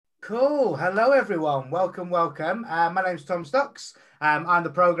Cool. Hello, everyone. Welcome, welcome. My name's Tom Stocks. I'm the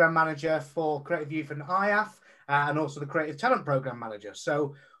Programme Manager for Creative Youth and IAF and also the Creative Talent Programme Manager.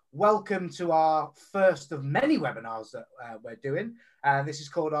 So welcome to our first of many webinars that we're doing. This is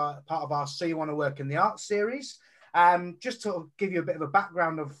called part of our So You Want to Work in the Arts series. Just to give you a bit of a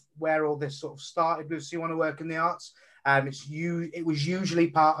background of where all this sort of started with So You Want to Work in the Arts. It was usually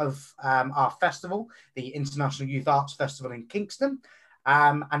part of our festival, the International Youth Arts Festival in Kingston.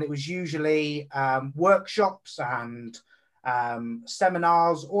 And it was usually workshops and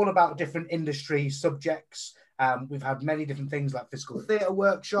seminars all about different industry subjects. We've had many different things like physical theatre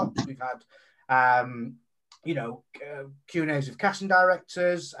workshops. We've had, Q&As with casting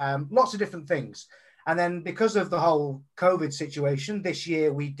directors, lots of different things. And then because of the whole COVID situation, this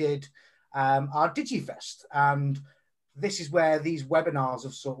year we did our DigiFest. And this is where these webinars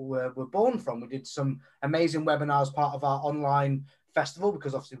of sort of were born from. We did some amazing webinars, part of our online festival,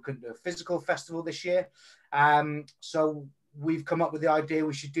 because obviously we couldn't do a physical festival this year. So we've come up with the idea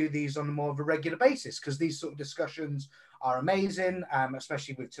we should do these on a more of a regular basis, because these sort of discussions are amazing,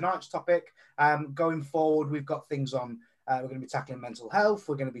 especially with tonight's topic. Going forward, we've got things on, we're going to be tackling mental health.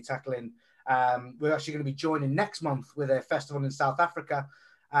 We're going to be tackling, we're actually going to be joining next month with a festival in South Africa,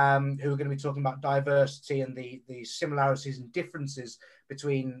 who are going to be talking about diversity and the similarities and differences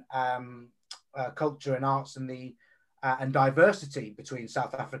between culture and arts and diversity between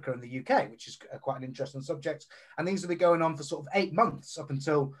South Africa and the UK, which is quite an interesting subject. And these will be going on for sort of 8 months up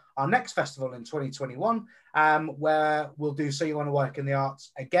until our next festival in 2021, where we'll do So You Want to Work in the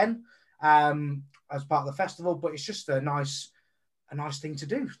Arts again as part of the festival. But it's just a nice thing to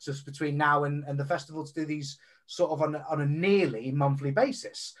do just between now and the festival, to do these sort of on a nearly monthly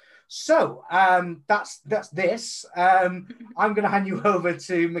basis. So that's this. I'm going to hand you over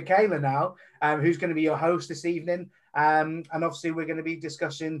to Michaela now, who's going to be your host this evening. And obviously we're going to be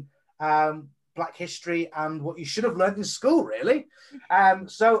discussing Black history and what you should have learned in school, really.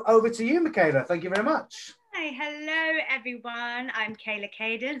 So over to you, Michaela. Thank you very much. Hi, hello everyone. I'm Kayla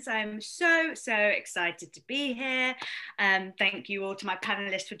Cadence. I'm so excited to be here. Thank you all to my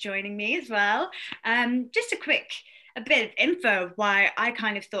panelists for joining me as well. Just a bit of info of why I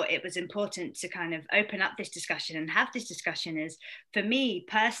kind of thought it was important to kind of open up this discussion and have this discussion is, for me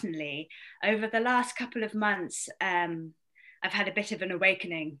personally, over the last couple of months, I've had a bit of an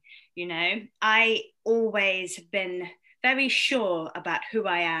awakening. You know, I always have been very sure about who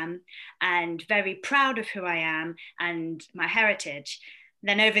I am and very proud of who I am and my heritage.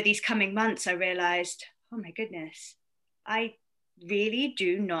 Then over these coming months, I realized, oh my goodness, I really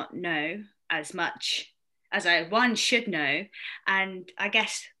do not know as much as one should know, and I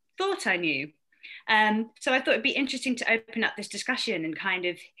guess thought I knew. So I thought it'd be interesting to open up this discussion and kind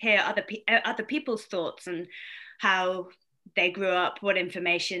of hear other people's thoughts and how they grew up, what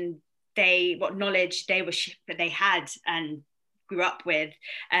information what knowledge that they had and grew up with,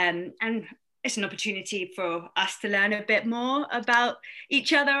 and it's an opportunity for us to learn a bit more about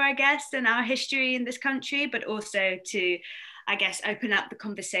each other, I guess, and our history in this country, but also to, I guess, open up the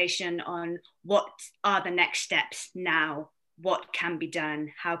conversation on what are the next steps now, what can be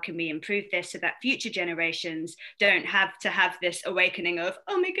done, how can we improve this so that future generations don't have to have this awakening of,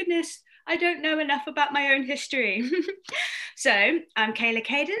 oh my goodness, I don't know enough about my own history. So I'm Kayla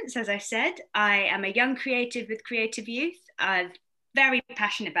Cadence, as I said. I am a young creative with Creative Youth. I'm very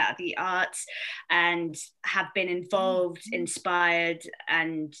passionate about the arts and have been involved, inspired,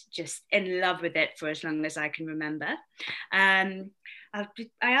 and just in love with it for as long as I can remember. Ayata,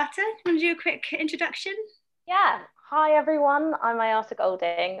 want to do a quick introduction? Yeah. Hi, everyone. I'm Ayata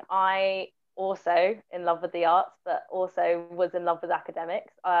Golding. I also in love with the arts, but also was in love with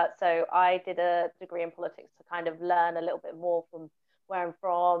academics. So I did a degree in politics to kind of learn a little bit more from where I'm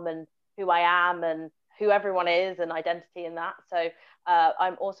from and who I am and who everyone is and identity in that. So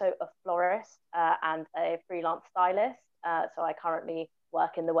I'm also a florist and a freelance stylist. So I currently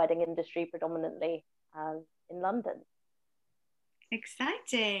work in the wedding industry predominantly in London.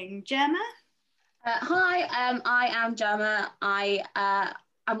 Exciting. Gemma? Hi, I am Gemma.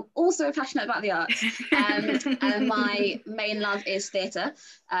 I'm also passionate about the arts. And my main love is theatre.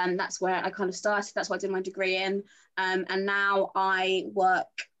 That's where I kind of started. That's what I did my degree in. And now I work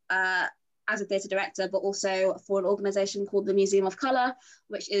as a theatre director, but also for an organisation called the Museum of Colour,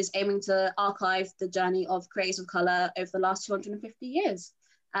 which is aiming to archive the journey of creators of colour over the last 250 years.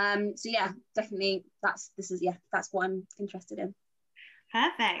 So yeah, definitely that's what I'm interested in.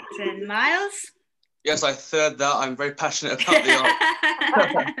 Perfect. And Miles? Yes, I third that. I'm very passionate about the art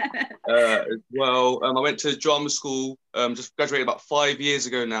as well. I went to drama school, just graduated about 5 years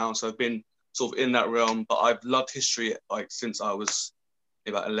ago now, so I've been sort of in that realm, but I've loved history like since I was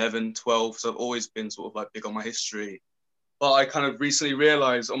about 11, 12. So I've always been sort of like big on my history. But I kind of recently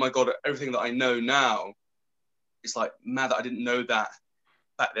realized, oh my God, everything that I know now, it's like mad that I didn't know that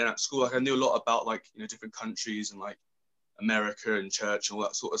back then at school. Like I knew a lot about like, you know, different countries and like America and church and all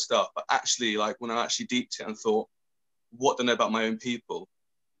that sort of stuff. But actually, like when I actually deeped it and thought, what do I know about my own people?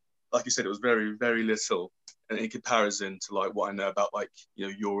 Like you said, it was very, very little in comparison to like what I know about like, you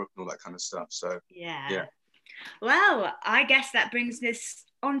know, Europe and all that kind of stuff. So yeah. Well, I guess that brings us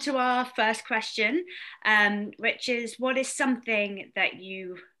on to our first question, which is, what is something that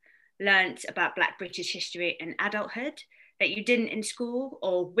you learnt about Black British history in adulthood that you didn't in school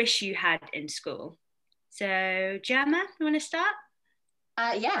or wish you had in school? So Gemma, you want to start?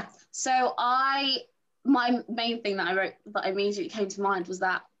 Yeah. So my main thing that I wrote that immediately came to mind was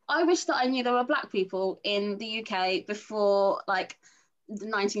that I wish that I knew there were Black people in the UK before like the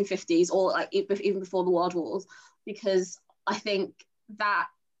 1950s or like even before the World Wars, because I think that's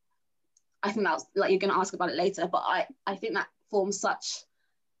like, you're going to ask about it later, but I think that forms that's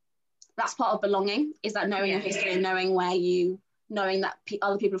part of belonging, is that knowing your history and knowing knowing that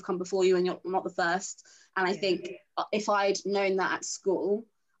other people have come before you and you're not the first. And I think if I'd known that at school,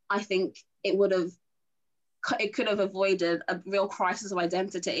 I think it could have avoided a real crisis of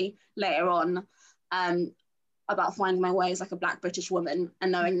identity later on, about finding my way as like a Black British woman,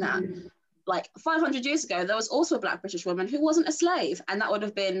 and knowing that like 500 years ago there was also a Black British woman who wasn't a slave, and that would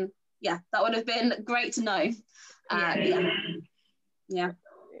have been great to know.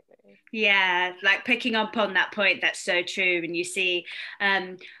 Yeah, like picking up on that point, that's so true. And you see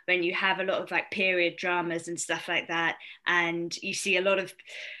when you have a lot of like period dramas and stuff like that, and you see a lot of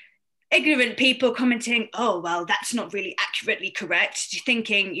ignorant people commenting, oh, well, that's not really accurately correct,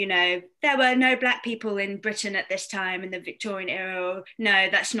 thinking, you know, there were no Black people in Britain at this time in the Victorian era, or, no,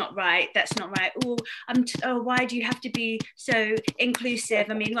 that's not right. Oh, why do you have to be so inclusive?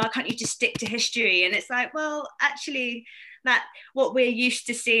 I mean, why can't you just stick to history? And it's like, well, actually, that what we're used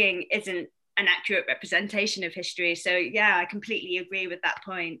to seeing isn't an accurate representation of history. So yeah, I completely agree with that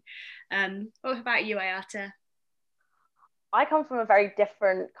point. What about you, Ayata? I come from a very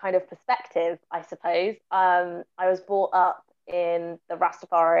different kind of perspective, I suppose. I was brought up in the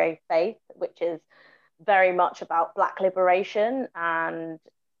Rastafari faith, which is very much about Black liberation and,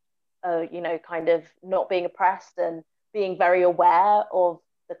 you know, kind of not being oppressed and being very aware of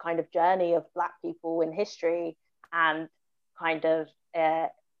the kind of journey of Black people in history, and kind of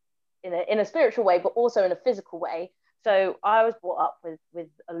in a spiritual way, but also in a physical way. So I was brought up with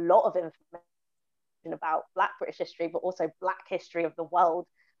a lot of information about Black British history, but also Black history of the world,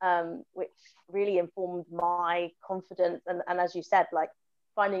 which really informed my confidence. And as you said, like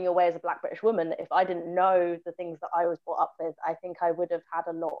finding your way as a Black British woman, if I didn't know the things that I was brought up with, I think I would have had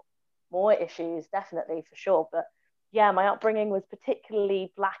a lot more issues, definitely, for sure. But yeah, my upbringing was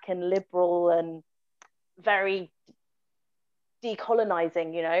particularly Black and liberal and very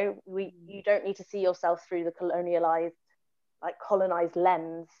decolonizing. You know, you don't need to see yourself through the colonized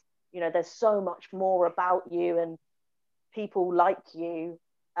lens. You know, there's so much more about you and people like you.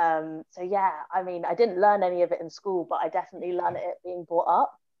 So yeah, I mean, I didn't learn any of it in school, but I definitely learned it being brought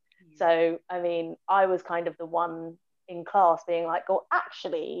up. So, I mean, I was kind of the one in class being like, oh,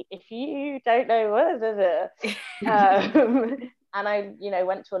 actually, if you don't know and I, you know,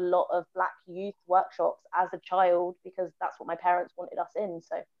 went to a lot of Black youth workshops as a child because that's what my parents wanted us in.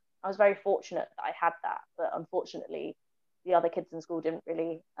 So I was very fortunate that I had that, but unfortunately, the other kids in school didn't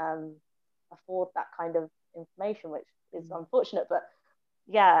really afford that kind of information, which is unfortunate. But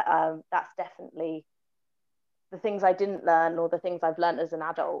yeah, that's definitely the things I didn't learn, or the things I've learned as an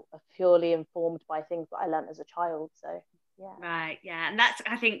adult, are purely informed by things that I learned as a child. So yeah. Right, yeah, and that's,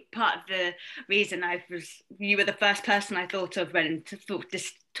 I think, part of the reason you were the first person I thought of when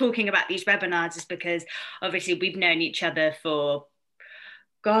just talking about these webinars, is because obviously we've known each other for,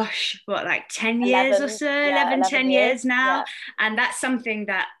 gosh, what, like 10 years or so, 10 years now. Yeah. And that's something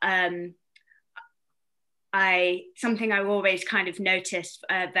that I always kind of noticed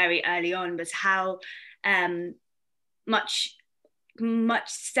very early on, was how much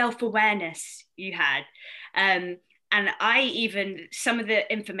self-awareness you had. And some of the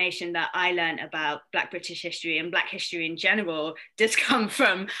information that I learned about Black British history and Black history in general does come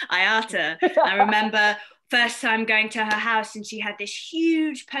from Ayata. I remember first time going to her house and she had this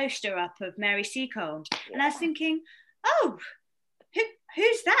huge poster up of Mary Seacole. And I was thinking, oh,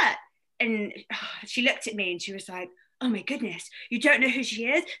 who's that? And she looked at me and she was like, oh my goodness, you don't know who she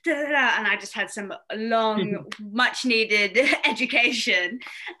is? Da, da, da. And I just had some long, much needed education.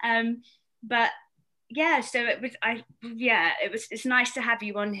 But yeah, so it's nice to have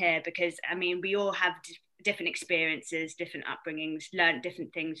you on here, because I mean, we all have different experiences, different upbringings, learned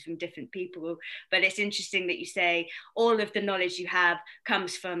different things from different people. But it's interesting that you say all of the knowledge you have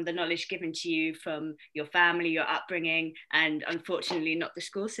comes from the knowledge given to you from your family, your upbringing, and unfortunately not the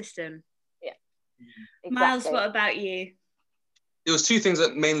school system. Yeah, exactly. Miles, what about you? There was two things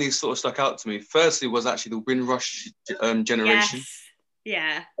that mainly sort of stuck out to me. Firstly was actually the Windrush generation. Yes.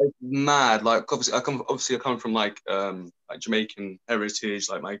 Yeah, it's mad. Like obviously I come from like Jamaican heritage.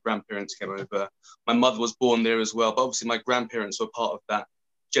 Like my grandparents came over. My mother was born there as well, but obviously my grandparents were part of that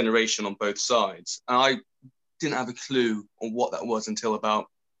generation on both sides, and I didn't have a clue on what that was until about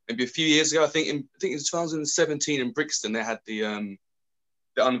maybe a few years ago. I think it was 2017 in Brixton. They had they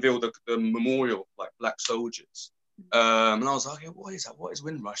unveiled the memorial, like Black soldiers. And I was like, okay, what is that? What is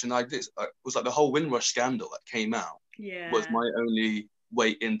Windrush? And it was like the whole Windrush scandal that came out was my only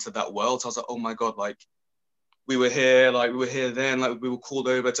way into that world. So I was like, oh my God, like we were here then, like we were called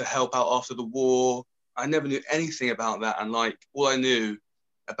over to help out after the war. I never knew anything about that. And like all I knew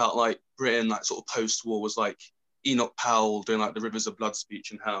about like Britain, like sort of post-war was like Enoch Powell doing like the Rivers of Blood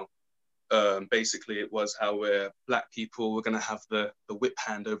speech, and how basically it was how Black people were going to have the whip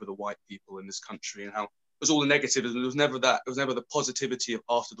hand over the white people in this country, and how it was all the negative. It was never the positivity of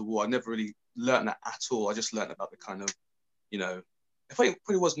after the war. I never really learned that at all. I just learned about the kind of, you know, I think it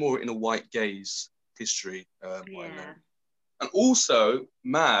probably was more in a white gaze history. And also,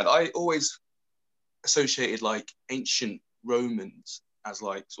 I always associated like ancient Romans as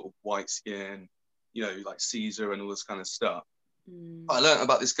like sort of white skin, you know, like Caesar and all this kind of stuff. I learned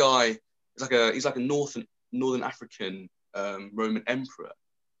about this guy. He's like a northern African Roman emperor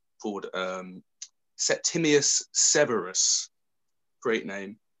called Septimius Severus. Great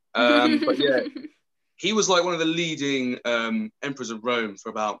name. But yeah, he was like one of the leading emperors of Rome for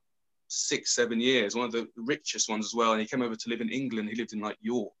about 6-7 years, one of the richest ones as well. And he came over to live in England. He lived in like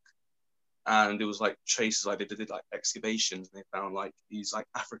York, and there was like traces, like they did like excavations, and they found like these like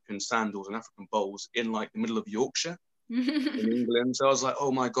African sandals and African bowls in like the middle of Yorkshire in England. So I was like,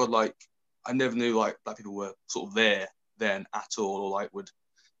 oh my God, like I never knew like Black people were sort of there then at all, or like would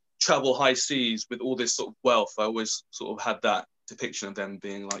travel high seas with all this sort of wealth. I always sort of had that depiction of them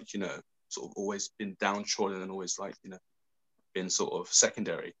being like, you know, sort of always been downtrodden and always like, you know, been sort of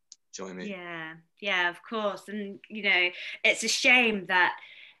secondary. Do you know what I mean? Yeah, of course. And, you know, it's a shame that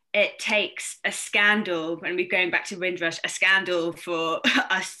it takes a scandal, when we're going back to Windrush, a scandal for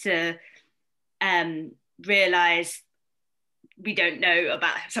us to realise we don't know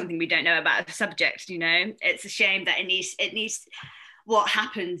about something we don't know about a subject, you know. It's a shame that it needs what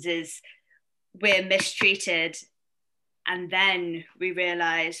happens is we're mistreated, and then we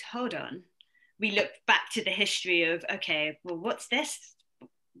realise, hold on, we look back to the history of, okay, well, what's this?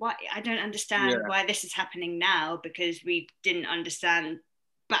 Why I don't understand why this is happening now, because we didn't understand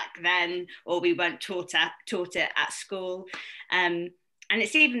back then, or we weren't taught it at school. And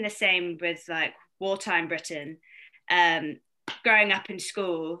it's even the same with like wartime Britain. Growing up in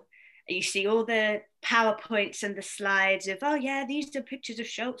school, you see all the PowerPoints and the slides of, oh yeah, these are pictures of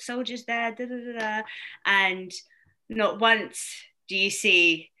soldiers there, da, da, da, da. And not once do you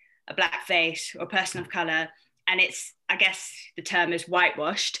see a Black face or a person of colour. And it's, I guess the term is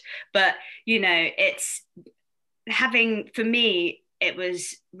whitewashed, but you know, it's for me, it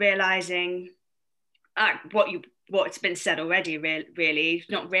was realising what's been said already, really,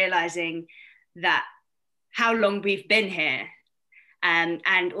 not realising that how long we've been here,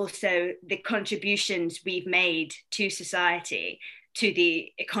 and also the contributions we've made to society, to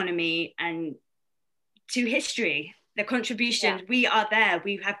the economy, and to history. The contributions, we are there,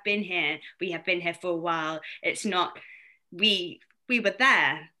 we have been here for a while. It's not, we were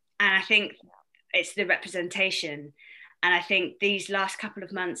there. And I think it's the representation. And I think these last couple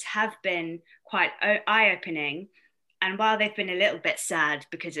of months have been quite eye-opening. And while they've been a little bit sad,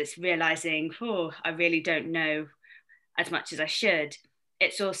 because it's realizing, oh, I really don't know as much as I should,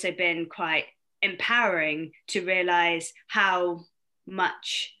 it's also been quite empowering to realize how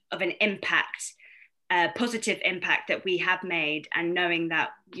much of an impact, positive impact that we have made, and knowing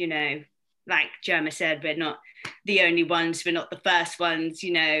that, you know, like Jerma said, we're not the only ones, we're not the first ones,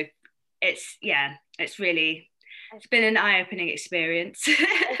 you know. It's been an eye-opening experience.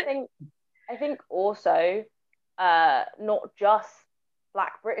 I think also not just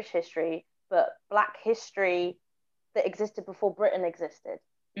Black British history, but Black history that existed before Britain existed.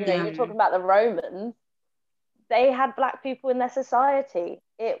 You know, you're talking about the Romans. They had Black people in their society.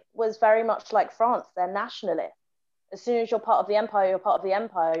 It was very much like France. They're nationalists. As soon as you're part of the empire, you're part of the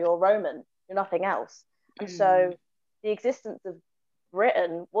empire. You're Roman. You're nothing else. And so the existence of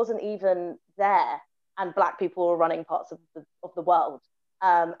Britain wasn't even there, and Black people were running parts of the world.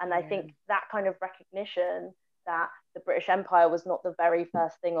 And I think that kind of recognition that the British Empire was not the very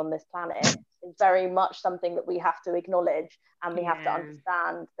first thing on this planet is very much something that we have to acknowledge, and we have to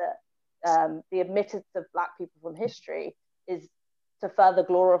understand that the admittance of Black people from history is to further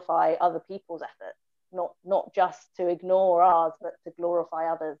glorify other people's efforts, not just to ignore ours, but to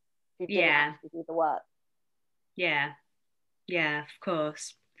glorify others who didn't actually do the work. Yeah, of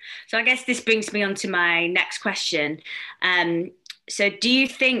course. So I guess this brings me on to my next question. So do you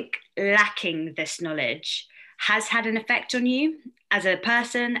think lacking this knowledge has had an effect on you as a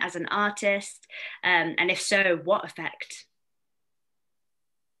person, as an artist? And if so, what effect?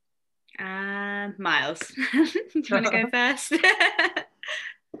 Miles, do you want to go first?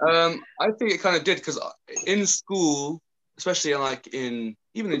 I think it kind of did, because in school, especially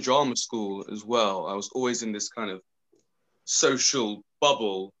even in drama school as well, I was always in this kind of social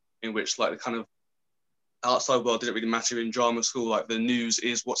bubble in which like the kind of outside world didn't really matter. In drama school, like the news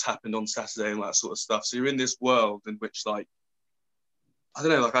is what's happened on Saturday and that sort of stuff. So you're in this world in which, like, I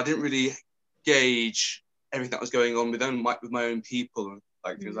don't know, like I didn't really gauge everything that was going on with my own people, and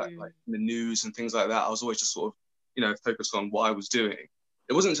like things like the news and things like that. I was always just sort of, focused on what I was doing.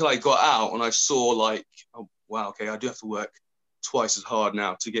 It wasn't until I got out and I saw like, oh wow, okay, I do have to work twice as hard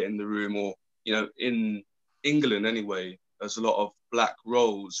now to get in the room. Or, in England anyway, there's a lot of Black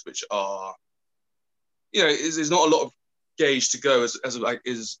roles which are, there's not a lot of gauge to go as it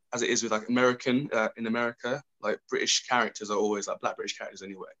is with like in America. Like British characters are always like Black British characters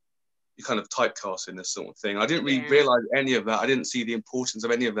anyway. You kind of typecast in this sort of thing. I didn't really realize any of that. I didn't see the importance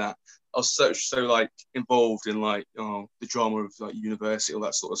of any of that. I was so like involved in like the drama of like university, all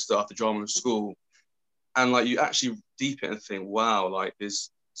that sort of stuff, the drama of school, and like you actually deep it and think, wow, like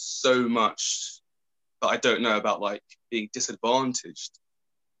there's so much that I don't know about like being disadvantaged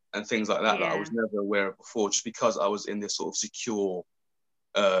and things like that that I was never aware of before, just because I was in this sort of secure,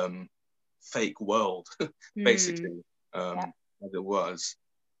 fake world, basically, as it was.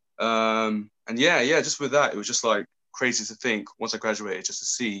 And just with that, it was just like crazy to think once I graduated, just to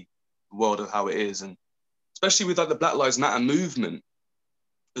see the world of how it is, and especially with like the Black Lives Matter movement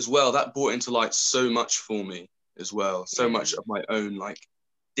as well, that brought into like so much for me as well, so much of my own like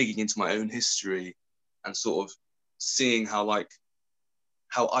digging into my own history and sort of seeing how I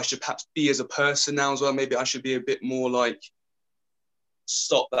should perhaps be as a person now as well. Maybe I should be a bit more like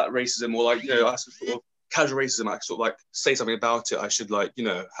stop that racism, or like, I sort of casual racism, I sort of like say something about it. I should like,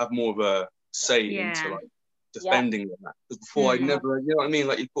 have more of a say into like defending that. Because before I never, you know what I mean?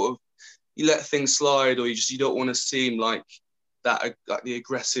 Like you let things slide, or you don't want to seem like that, like the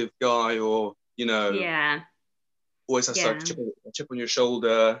aggressive guy, or, always has like a chip on your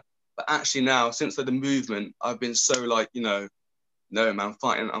shoulder. But actually now, since the movement, I've been so like, no man, I'm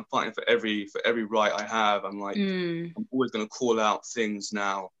fighting for every right I have. I'm like, I'm always going to call out things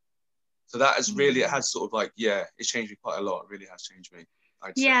now. So that has really, it has sort of like, it's changed me quite a lot. It really has changed me,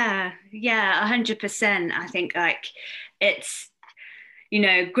 I'd say. 100%. I think like it's,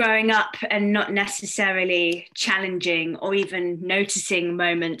 growing up and not necessarily challenging or even noticing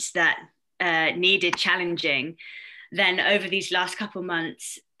moments that needed challenging. Then over these last couple of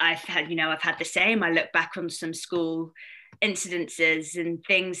months, I've had the same. I look back on some school incidences and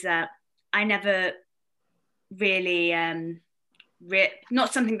things that I never really,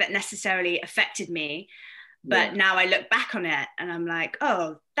 not something that necessarily affected me, but now I look back on it and I'm like,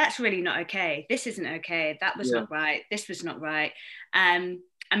 oh, that's really not okay. This isn't okay. That was not right. This was not right. I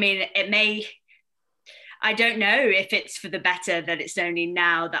mean, I don't know if it's for the better that it's only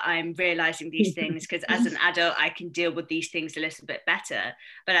now that I'm realizing these things, because as an adult, I can deal with these things a little bit better.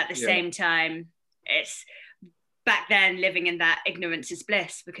 But at the same time, it's back then living in that ignorance is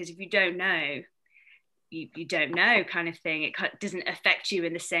bliss, because if you don't know, you don't know kind of thing. It doesn't affect you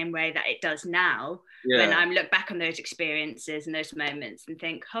in the same way that it does now. When I look back on those experiences and those moments and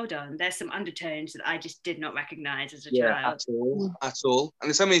think, hold on, there's some undertones that I just did not recognize as a child. At all. And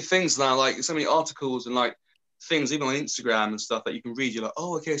there's so many things now, like so many articles and like things even on Instagram and stuff that you can read. You're like,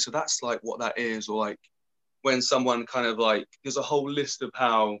 oh, okay, so that's like what that is. Or like when someone kind of like, there's a whole list of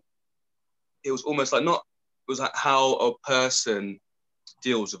how it was almost like it was like how a person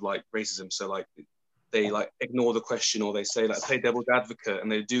deals with like racism. So like they like ignore the question, or they say like play devil's advocate, and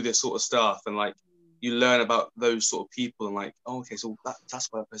they do this sort of stuff, and like you learn about those sort of people, and like, oh, okay, so that's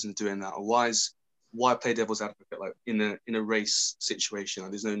why that person's doing that, or why play devil's advocate like in a race situation?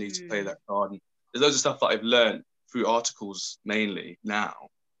 Like, there's no need to play that card. And there's loads of stuff that I've learned through articles mainly now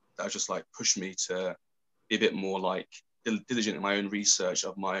that have just like pushed me to be a bit more like diligent in my own research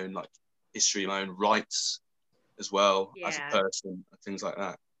of my own like history, my own rights as well as a person, and things like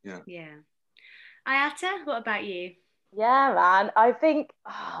that. Yeah. Ayata, what about you? Yeah, man. I think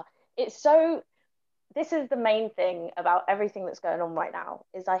it's so. This is the main thing about everything that's going on right now.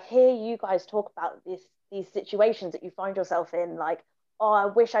 Is I hear you guys talk about these situations that you find yourself in, like, oh, I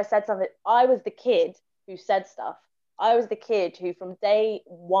wish I said something. I was the kid who said stuff. I was the kid who, from day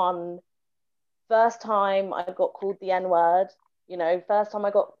one, first time I got called the N word, first time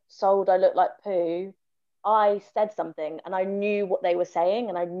I got sold I looked like poo, I said something and I knew what they were saying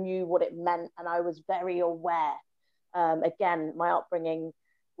and I knew what it meant and I was very aware. Again, my upbringing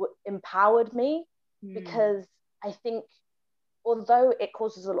empowered me because I think although it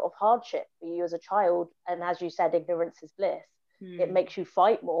causes a lot of hardship for you as a child, and as you said, ignorance is bliss, it makes you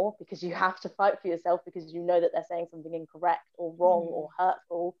fight more because you have to fight for yourself because you know that they're saying something incorrect or wrong or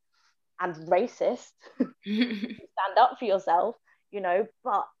hurtful and racist. Stand up for yourself,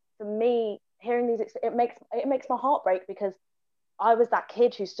 but for me, hearing these, it makes my heart break because I was that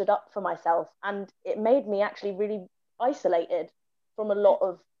kid who stood up for myself, and it made me actually really isolated from a lot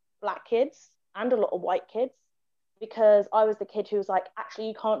of black kids and a lot of white kids, because I was the kid who was like, actually,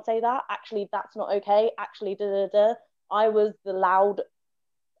 you can't say that. Actually, that's not okay. Actually, da da da. I was the loud,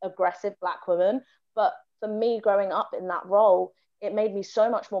 aggressive black woman. But for me, growing up in that role, it made me so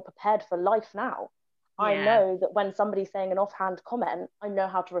much more prepared for life now. Yeah. I know that when somebody's saying an offhand comment, I know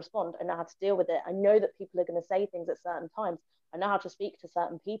how to respond. I know how to deal with it. I know that people are going to say things at certain times. I know how to speak to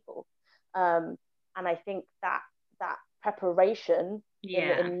certain people. And I think that preparation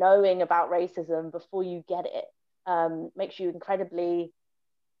in knowing about racism before you get it makes you incredibly,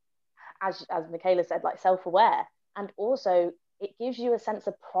 as Michaela said, like self-aware. And also it gives you a sense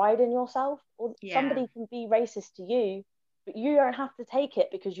of pride in yourself. Or somebody can be racist to you, but you don't have to take it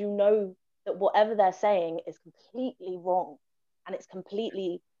because you know that whatever they're saying is completely wrong and it's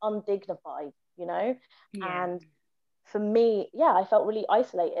completely undignified, And for me, I felt really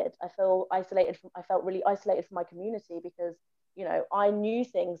isolated. I felt really isolated from my community because, I knew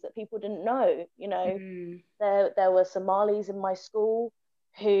things that people didn't know. There were Somalis in my school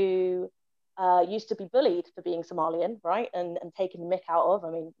who used to be bullied for being Somalian, right? And taken the mick out of.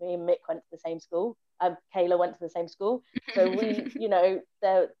 I mean, me and Mick went to the same school. Kayla went to the same school. So we,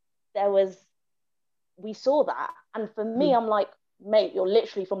 we saw that. And for me, I'm like, mate, you're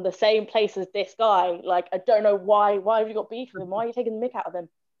literally from the same place as this guy. Like, I don't know why have you got beef with him? Why are you taking the mick out of him?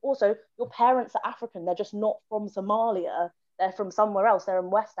 Also, your parents are African. They're just not from Somalia. They're from somewhere else. They're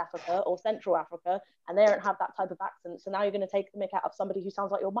in West Africa or Central Africa, and they don't have that type of accent. So now you're going to take the mick out of somebody who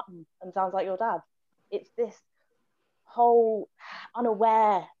sounds like your mum and sounds like your dad. It's this whole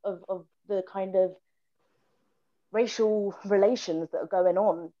unaware of the kind of racial relations that are going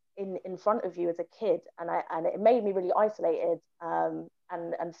on in front of you as a kid, and it made me really isolated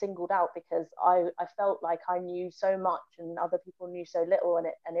and singled out because I felt like I knew so much and other people knew so little, and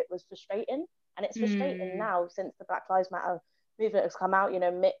it was frustrating. And it's frustrating now since the Black Lives Matter movement has come out.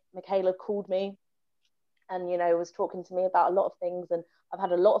 Michaela called me and was talking to me about a lot of things, and I've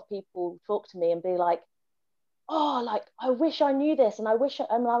had a lot of people talk to me and be like, oh, like, I wish I knew this, and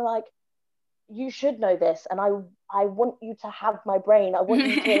I'm like, you should know this, and I want you to have my brain. I want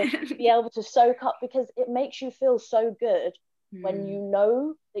you to be able to soak up, because it makes you feel so good when you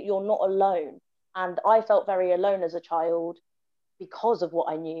know that you're not alone. And I felt very alone as a child because of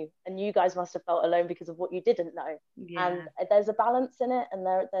what I knew, and you guys must have felt alone because of what you didn't know. And there's a balance in it, and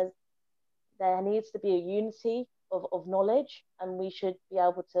there needs to be a unity of knowledge, and we should be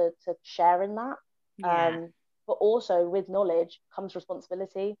able to share in that. But also with knowledge comes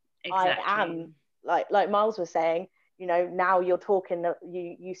responsibility. Exactly. I am, like Miles was saying, now you're talking,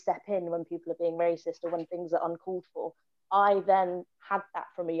 you step in when people are being racist or when things are uncalled for. I then had that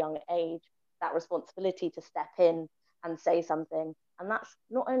from a young age, that responsibility to step in and say something. And that's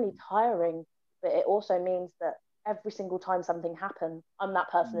not only tiring, but it also means that every single time something happens, I'm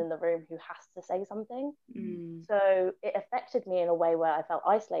that person in the room who has to say something. So it affected me in a way where I felt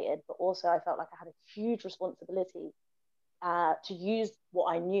isolated, but also I felt like I had a huge responsibility to use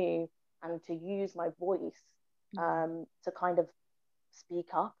what I knew and to use my voice to kind of speak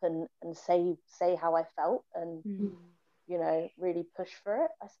up and say how I felt and really push for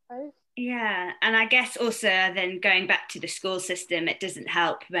it, I suppose. Yeah, and I guess also then going back to the school system, it doesn't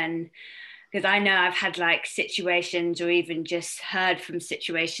help because I know I've had like situations or even just heard from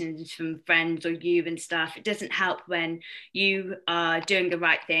situations from friends or you and stuff. It doesn't help when you are doing the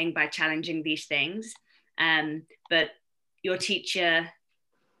right thing by challenging these things, but your teacher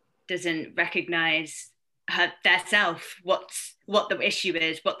doesn't recognize their self, what the issue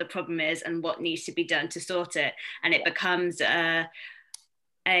is, what the problem is, and what needs to be done to sort it. And it becomes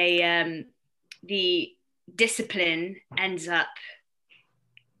the discipline ends up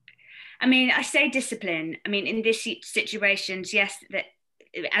I mean, I say discipline. I mean, in this situations, yes, that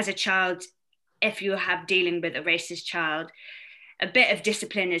as a child, if you have dealing with a racist child, a bit of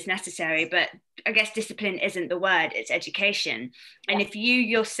discipline is necessary, but I guess discipline isn't the word, it's education. Yeah. And if you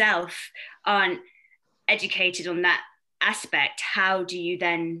yourself aren't educated on that aspect, how do you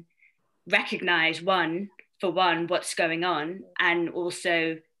then recognize what's going on, and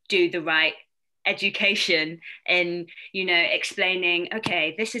also do the right education in, you know, explaining,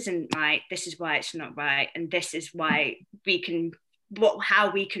 okay, this isn't right, this is why it's not right, and this is why how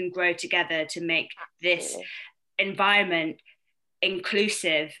we can grow together to make this environment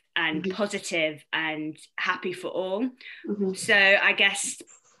inclusive and positive and happy for all. So I guess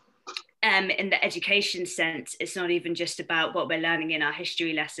in the education sense, it's not even just about what we're learning in our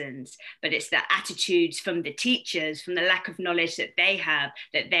history lessons, but it's the attitudes from the teachers, from the lack of knowledge that they have,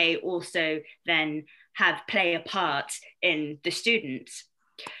 that they also then play a part in the students.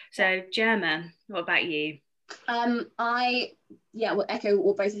 So Gemma, what about you? I will echo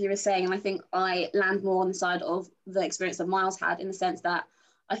what both of you were saying, and I think I land more on the side of the experience that Miles had, in the sense that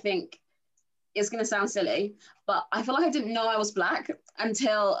I think it's going to sound silly, but I feel like I didn't know I was Black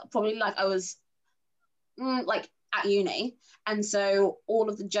until probably like I was like at uni, and so all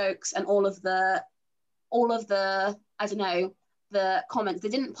of the jokes and all of the I don't know, the comments, they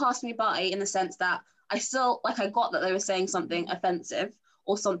didn't pass me by, in the sense that I still, like, I got that they were saying something offensive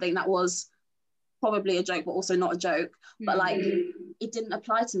or something that was probably a joke but also not a joke, but like it didn't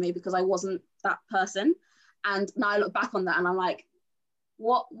apply to me because I wasn't that person. And now I look back on that and I'm like,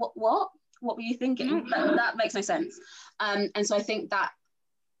 what were you thinking? That makes no sense. And so I think that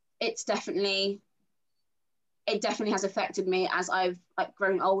it definitely has affected me as I've like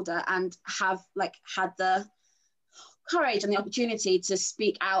grown older and have like had the courage and the opportunity to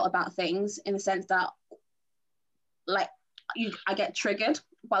speak out about things, in the sense that like I get triggered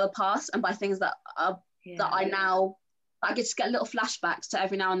by the past and by things that I just get little flashbacks to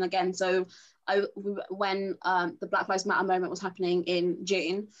every now and again. So when the Black Lives Matter moment was happening in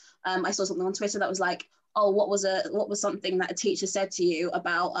June, I saw something on Twitter that was like, oh, what was something that a teacher said to you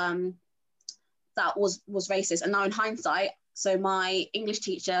about that was racist? And now in hindsight, so my English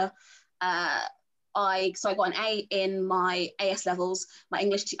teacher, I got an A in my AS levels. I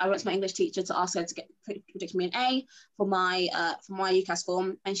went to my English teacher to ask her to predict me an A for my UCAS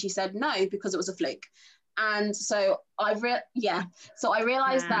form, and she said no, because it was a fluke. And so I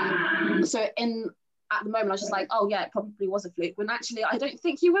realized that. So at the moment, I was just like, oh yeah, it probably was a fluke. When actually, I don't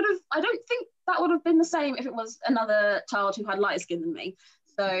think that would have been the same if it was another child who had lighter skin than me.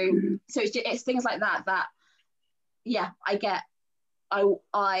 So it's things like that yeah,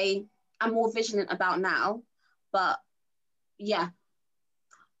 I am more vigilant about now. But yeah,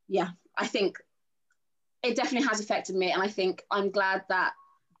 I think it definitely has affected me, and I think I'm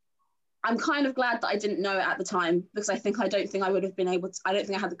kind of glad that I didn't know it at the time, because I don't think I would have been able to. I don't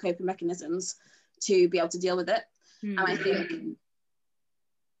think I had the coping mechanisms to be able to deal with it. And I think,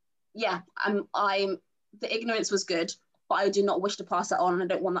 the ignorance was good, but I do not wish to pass that on, and I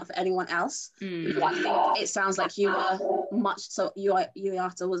don't want that for anyone else. Because I think it sounds like you were much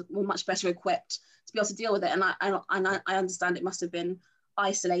better equipped to be able to deal with it, and I understand it must have been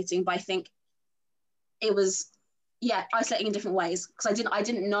isolating, but I think it was isolating in different ways, because I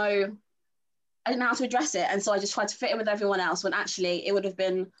didn't know how to address it, and so I just tried to fit in with everyone else, when actually it would have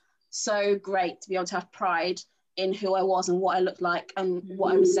been so great to be able to have pride in who I was and what I looked like and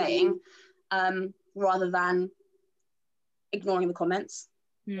what I was saying, rather than ignoring the comments.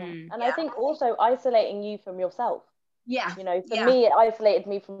 And I think also isolating you from yourself. Yeah. You know, for me, it isolated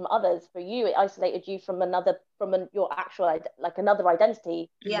me from others. For you, it isolated you from your actual, like, another identity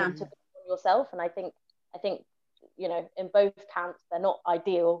to yourself. And I think, you know, in both camps, they're not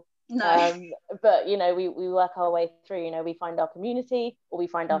ideal. No. But, you know, we work our way through, you know, we find our community, or we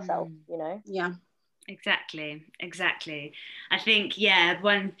find ourselves, you know? Yeah. Exactly. I think,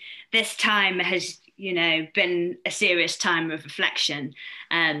 when this time has, you know, been a serious time of reflection.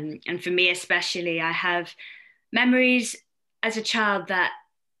 And for me especially, I have memories as a child that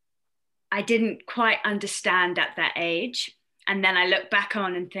I didn't quite understand at that age. And then I look back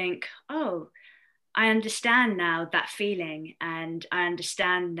on and think, oh, I understand now that feeling. And I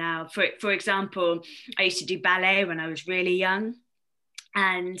understand now, for example, I used to do ballet when I was really young.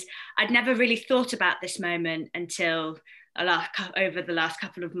 And I'd never really thought about this moment until over the last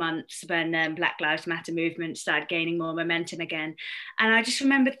couple of months, when Black Lives Matter movement started gaining more momentum again. And I just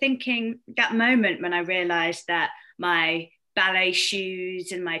remember thinking, that moment when I realized that my ballet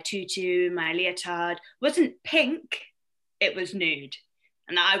shoes and my tutu, my leotard wasn't pink, it was nude.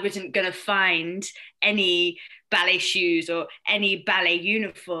 And I wasn't going to find any ballet shoes or any ballet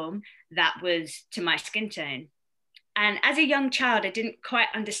uniform that was to my skin tone. And as a young child, I didn't quite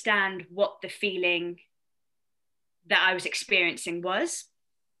understand what the feeling that I was experiencing was.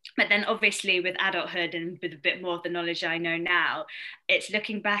 But then obviously with adulthood and with a bit more of the knowledge I know now, it's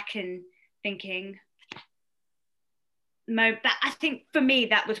looking back and thinking, that I think for me,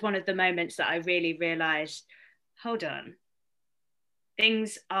 that was one of the moments that I really realized, hold on,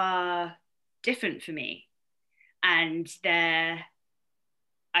 things are different for me. And they're,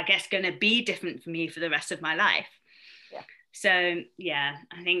 I guess, going to be different for me for the rest of my life. Yeah. So, yeah,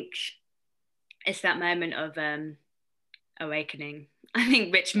 I think it's that moment of awakening, I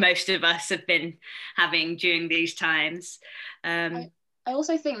think, which most of us have been having during these times. I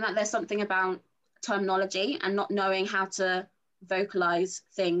also think that there's something about terminology and not knowing how to vocalize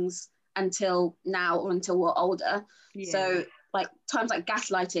things until now or until we're older. Yeah. So like terms like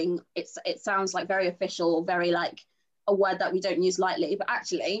gaslighting, it sounds like very official or very like a word that we don't use lightly, but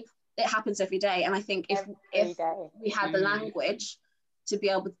actually it happens every day. And I think if we had the language to be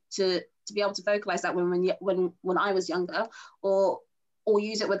able to vocalize that when I was younger, or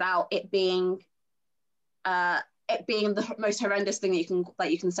use it without it being the most horrendous thing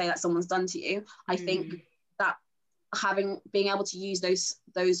that you can say that someone's done to you, I think that being able to use those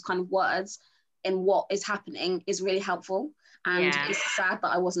kind of words in what is happening is really helpful. And it's sad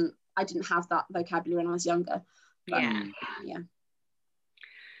that I didn't have that vocabulary when I was younger. But, yeah.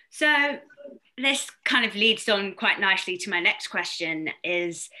 So this kind of leads on quite nicely to my next question,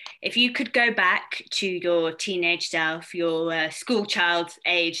 is if you could go back to your teenage self, your school child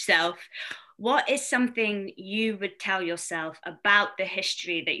age self, what is something you would tell yourself about the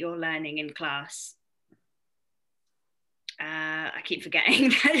history that you're learning in class? I keep forgetting.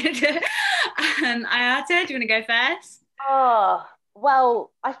 Ayata, do you want to go first?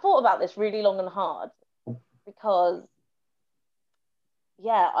 Well, I thought about this really long and hard because,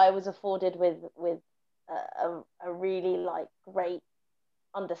 I was afforded with a really like great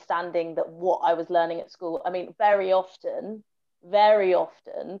understanding that what I was learning at school. I mean, very often,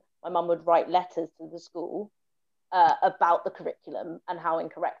 my mum would write letters to the school about the curriculum and how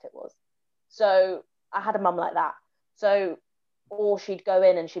incorrect it was. So I had a mum like that. So, or she'd go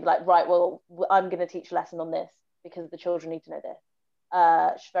in and she'd be like, right, well, I'm going to teach a lesson on this because the children need to know this.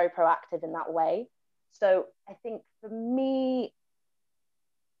 She's very proactive in that way. So I think for me,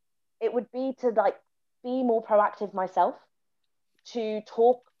 it would be to like be more proactive myself, to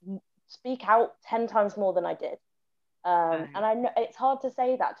speak out 10 times more than I did. And I know it's hard to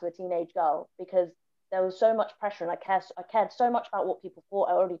say that to a teenage girl because there was so much pressure and I cared so much about what people thought.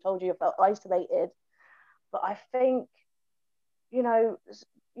 I already told you I felt isolated. But I think,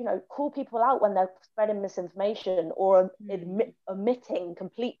 call people out when they're spreading misinformation or omitting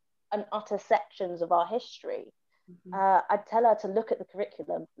complete and utter sections of our history. I'd tell her to look at the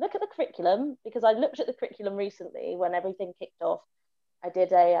curriculum because I looked at the curriculum recently when everything kicked off. I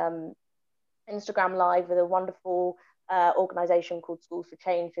did a Instagram live with a wonderful organisation called Schools for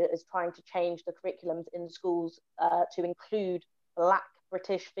Change that is trying to change the curriculums in schools to include Black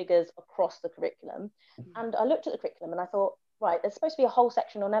British figures across the curriculum. And I looked at the curriculum and I thought, right, there's supposed to be a whole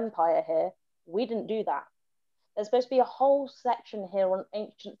section on empire here. We didn't do that. There's supposed to be a whole section here on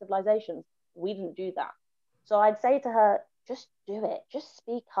ancient civilizations. We didn't do that. So I'd say to her, just do it. Just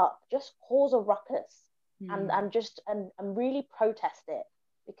speak up. Just cause a ruckus and really protest it,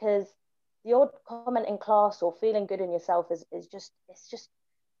 because the odd comment in class or feeling good in yourself is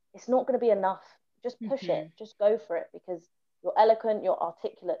it's not going to be enough. Just push it. Just go for it, because you're eloquent, you're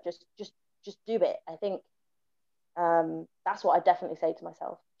articulate. Just do it. I think that's what I definitely say to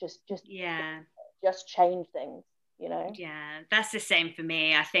myself. Just change things. Yeah, that's the same for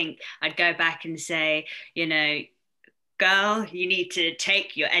me. I think I'd go back and say, girl, you need to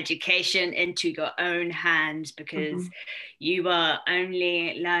take your education into your own hands, because you are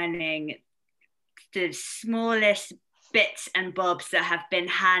only learning the smallest bits and bobs that have been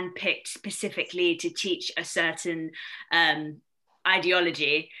handpicked specifically to teach a certain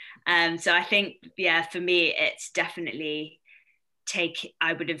ideology. So I think, for me, it's definitely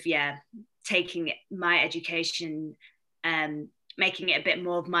taking my education, making it a bit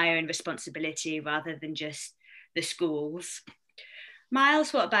more of my own responsibility rather than just the schools.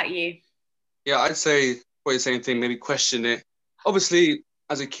 Miles, what about you? Yeah, I'd say probably the same thing, maybe question it. Obviously,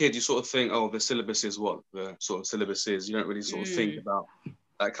 as a kid, you sort of think, oh, the syllabus is what the sort of syllabus is. You don't really sort of think about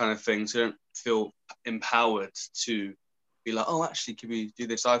that kind of thing. So you don't feel empowered to be like, oh, actually, can we do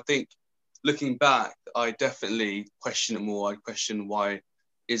this? I think looking back, I definitely question it more. I question why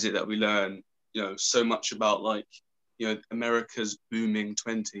is it that we learn, so much about America's booming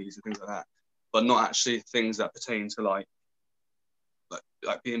 20s and things like that, but not actually things that pertain to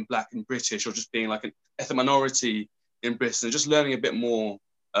like being Black and British, or just being like an ethnic minority in Britain, just learning a bit more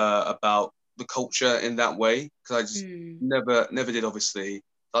about the culture in that way, because I just never did, obviously.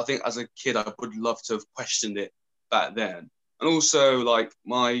 So I think as a kid I would love to have questioned it back then. And also, like,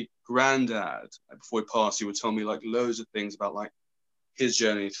 my granddad, before he passed, he would tell me like loads of things about like his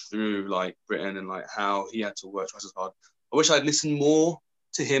journey through like Britain, and like how he had to work twice as hard. I wish I'd listened more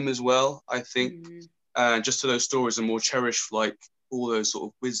to him as well, I think, just to those stories, and more cherish like all those sort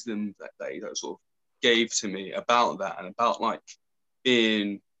of wisdom that he sort of gave to me about that, and about like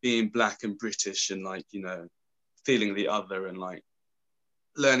being Black and British, and like, you know, feeling the other, and like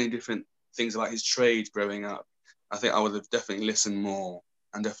learning different things about his trade growing up. I think I would have definitely listened more,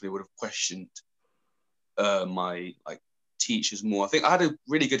 and definitely would have questioned my like teachers more. I think I had a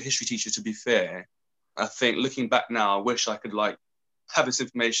really good history teacher, to be fair. I think looking back now, I wish I could like have this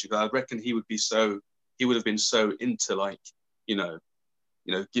information, because I reckon he would have been so into like,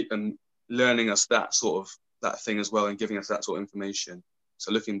 and learning us that thing as well, and giving us that sort of information.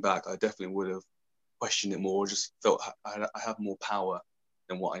 So looking back, I definitely would have questioned it more, just felt I have more power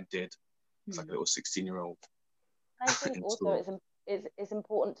than what I did. It's like a little 16-year-old. I think also it's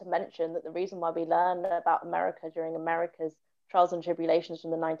important to mention that the reason why we learn about America during America's trials and tribulations from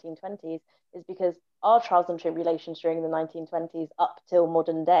the 1920s is because our trials and tribulations during the 1920s up till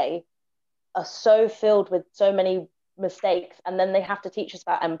modern day are so filled with so many mistakes, and then they have to teach us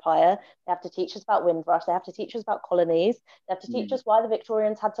about empire, they have to teach us about Windrush, they have to teach us about colonies, they have to teach us why the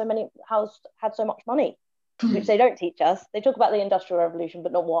Victorians had so much money, which they don't teach us. They talk about the Industrial Revolution,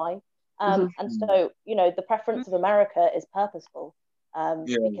 but not why. And so, you know, the preference of America is purposeful,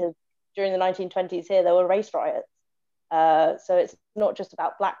 because during the 1920s here there were race riots. So it's not just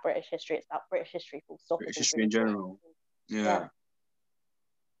about Black British history, it's about British history full stop. British history in general. Yeah.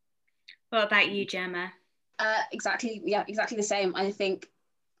 What about you, Gemma? Exactly the same. I think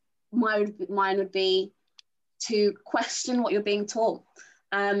mine would be to question what you're being taught,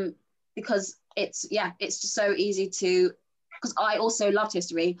 because it's just so easy to, because I also loved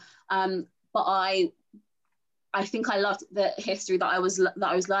history, but I think I loved the history that I was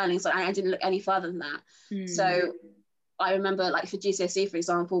learning, so I didn't look any further than that. So I remember, like, for GCSE, for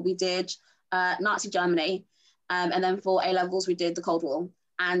example, we did Nazi Germany, and then for A levels we did the Cold War.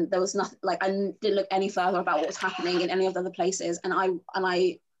 And there was nothing, like, I didn't look any further about what was happening in any of the other places. And I'm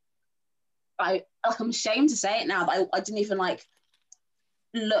ashamed to say it now, but I didn't even like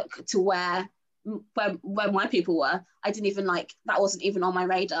look to where my people were. I didn't even that wasn't even on my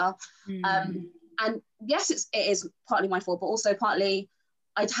radar. And yes, it is partly my fault, but also partly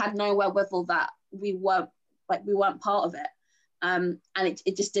I'd had no wherewithal that we weren't part of it. And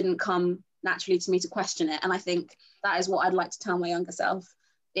it just didn't come naturally to me to question it. And I think that is what I'd like to tell my younger self,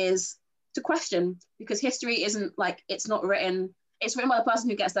 is to question, because history isn't like, it's written by the person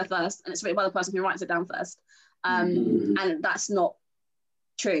who gets there first, and it's written by the person who writes it down first. And that's not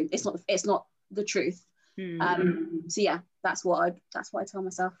true. It's not the truth. So yeah, that's what I tell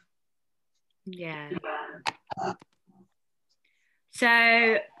myself. Yeah.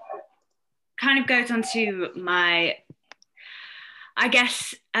 So kind of goes on to my, I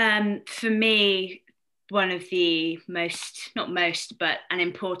guess, for me, one of the but an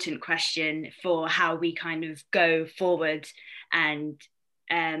important question for how we kind of go forward and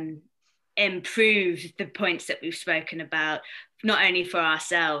improve the points that we've spoken about, not only for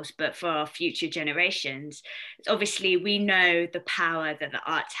ourselves, but for our future generations. Obviously, we know the power that the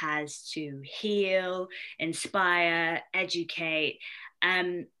arts has to heal, inspire, educate.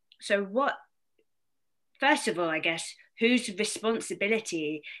 So first of all, I guess, whose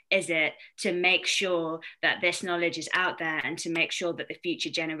responsibility is it to make sure that this knowledge is out there, and to make sure that the future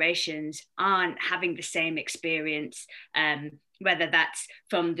generations aren't having the same experience, whether that's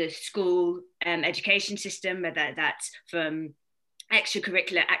from the school education system, whether that's from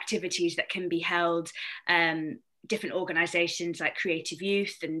extracurricular activities that can be held, different organisations like Creative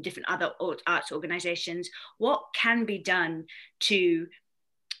Youth and different other arts organisations? What can be done to,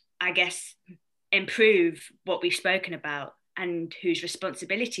 I guess, improve what we've spoken about, and whose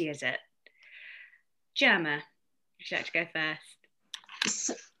responsibility is it? Gemma, would you like to go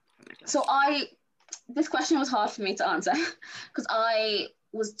first? So this question was hard for me to answer, because I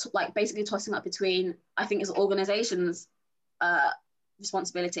was basically tossing up between, I think it's organisations'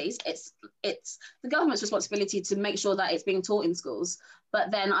 responsibilities. It's the government's responsibility to make sure that it's being taught in schools. But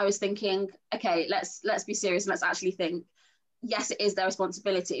then I was thinking, okay, let's be serious, and let's actually think, yes, it is their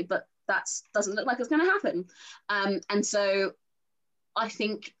responsibility, but that doesn't look like it's going to happen. And so I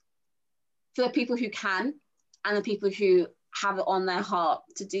think for the people who can, and the people who have it on their heart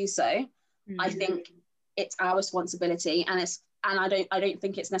to do so, I think it's our responsibility, and it's And I don't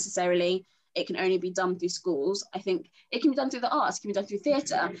think it's necessarily, it can only be done through schools. I think it can be done through the arts, it can be done through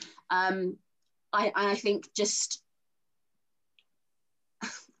theatre. I think just,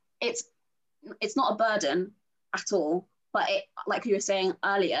 it's not a burden at all, but it, like you were saying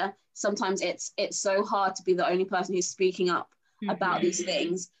earlier, sometimes it's so hard to be the only person who's speaking up about these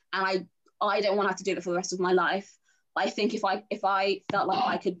things. And I don't want to have to do it for the rest of my life. But I think if I felt like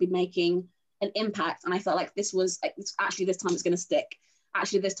I could be making an impact, and I felt like this was like, actually this time it's going to stick.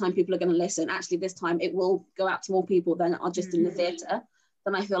 Actually, this time people are going to listen. Actually, this time it will go out to more people than are just in the theatre.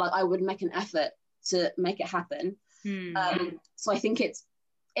 Then I feel like I would make an effort to make it happen. So I think it's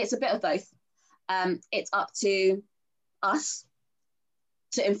a bit of both. It's up to us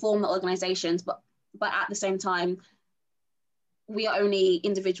to inform the organisations, but at the same time, we are only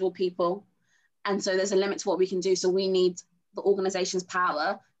individual people, and so there's a limit to what we can do. So we need the organisation's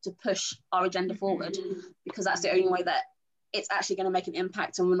power to push our agenda forward, because that's the only way that it's actually going to make an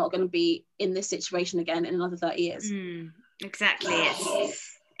impact, and we're not going to be in this situation again in another 30 years. Exactly.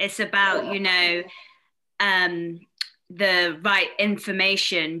 It's about, you know, the right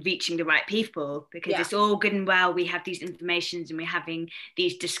information reaching the right people, because it's all good and well we have these informations and we're having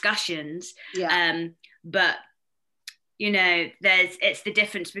these discussions, but you know, it's the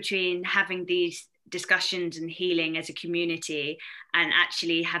difference between having these discussions and healing as a community and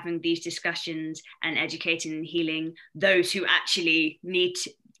actually having these discussions and educating and healing those who actually need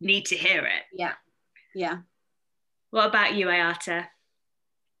to hear it. What about you, Ayata?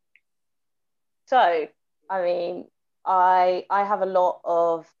 So I mean, I have a lot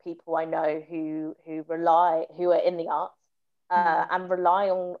of people I know who are in the arts and rely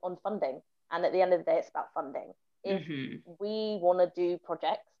on funding. And at the end of the day, it's about funding. If we want to do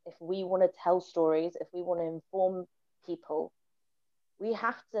projects, if we want to tell stories, if we want to inform people, we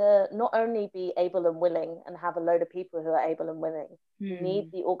have to not only be able and willing and have a load of people who are able and willing, we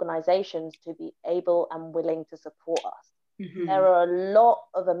need the organizations to be able and willing to support us. There are a lot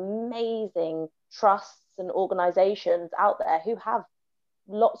of amazing trusts and organizations out there who have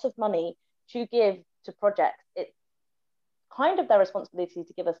lots of money to give to projects. It's kind of their responsibility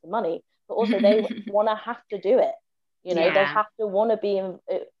to give us the money, but also they want to have to do it. You know, they have to want to be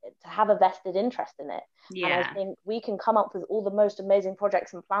to have a vested interest in it. And I think we can come up with all the most amazing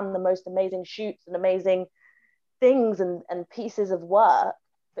projects and plan the most amazing shoots and amazing things and pieces of work.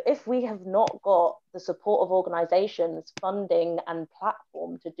 But if we have not got the support of organizations, funding and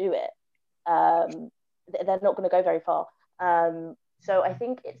platform to do it, they're not going to go very far. So I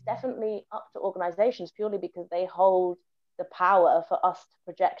think it's definitely up to organizations, purely because they hold the power for us to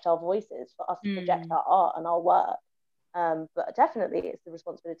project our voices, for us to project our art and our work. But definitely it's the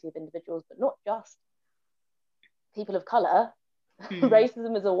responsibility of individuals, but not just people of color.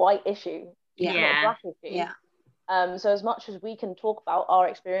 Racism is a white issue. It's not a black issue. So as much as we can talk about our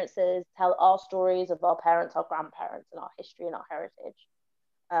experiences, tell our stories of our parents, our grandparents, and our history and our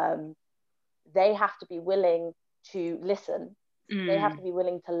heritage, they have to be willing to listen. They have to be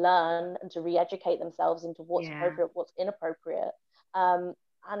willing to learn and to re-educate themselves into what's appropriate, what's inappropriate. And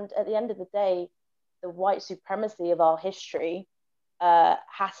at the end of the day, the white supremacy of our history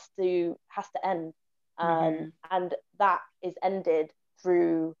has to end. And that is ended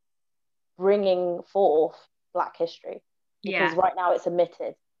through bringing forth Black history, because right now it's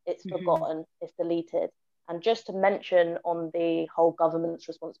omitted, it's forgotten, it's deleted. And just to mention on the whole government's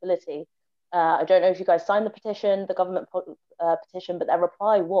responsibility, I don't know if you guys signed the petition, the government petition, but their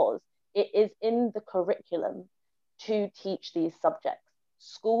reply was, it is in the curriculum to teach these subjects.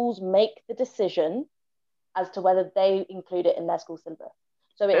 Schools make the decision as to whether they include it in their school syllabus.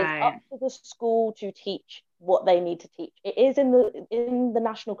 So it is up to the school to teach what they need to teach. It is in the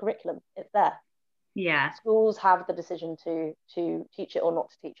national curriculum, it's there. Schools have the decision to teach it or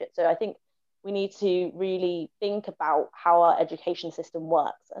not to teach it. So I think we need to really think about how our education system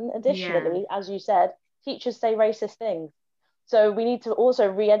works. And additionally, as you said, teachers say racist things. So we need to also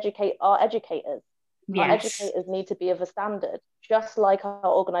re-educate our educators. Our educators need to be of a standard, just like our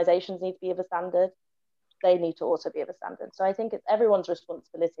organizations need to be of a standard. They need to also be of a standard. So I think it's everyone's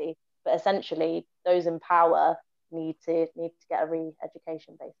responsibility, but essentially those in power need to get a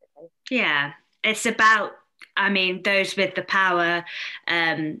re-education, basically. It's about, I mean, those with the power,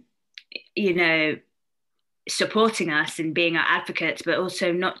 you know, supporting us and being our advocates, but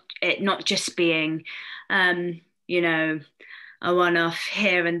also not just being, you know, a one-off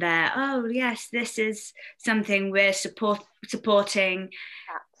here and there. Oh yes, this is something we're supporting. Absolutely.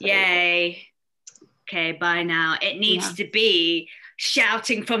 Yay. Okay, bye now. It needs to be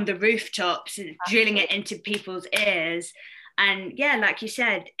shouting from the rooftops and drilling it into people's ears. And like you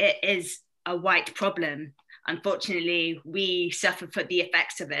said, it is a white problem. unfortunately we suffer for the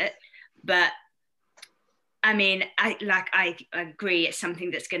effects of it. But I mean, I agree, it's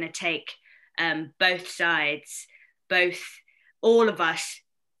something that's going to take both sides, all of us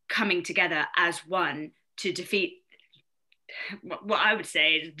coming together as one to defeat what I would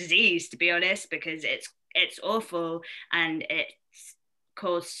say is disease, to be honest, because it's awful and it's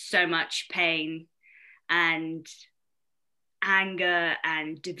caused so much pain and anger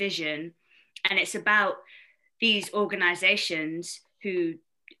and division. And it's about these organizations who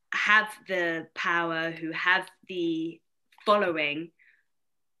have the power, who have the following,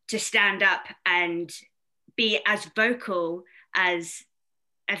 to stand up and be as vocal as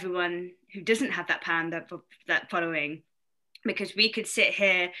everyone who doesn't have that power and that following. Because we could sit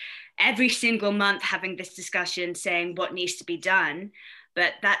here every single month having this discussion saying what needs to be done,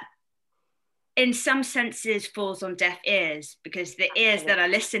 but that in some senses falls on deaf ears, because the ears that are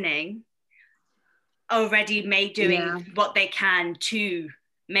listening already doing what they can to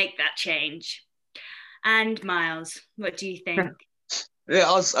make that change. And Miles, what do you think?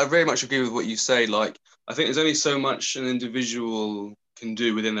 Yeah, I very much agree with what you say. Like, I think there's only so much an individual can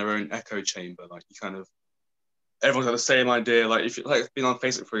do within their own echo chamber. Like, you kind of, everyone's got the same idea. Like, if you like being on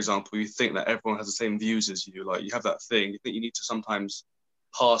Facebook, for example, you think that everyone has the same views as you. Like, you have that thing. You think you need to sometimes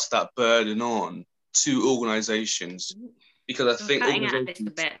pass that burden on to organizations, because I think cutting out this a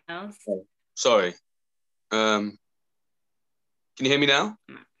bit, Miles. Oh, sorry. Can you hear me now?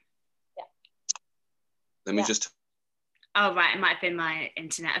 Yeah. Let me just. Oh, right. It might have been my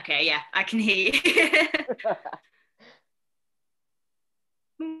internet. Okay, yeah, I can hear you.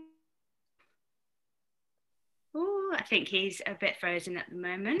 Oh, I think he's a bit frozen at the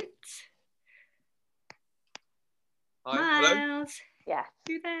moment. Hi, Miles. hello? Yeah.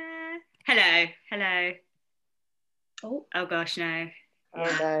 You there? Hello, hello. Oh gosh, no.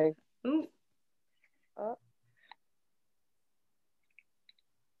 Oh no. Ooh.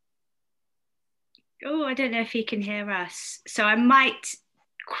 Oh, I don't know if he can hear us. So I might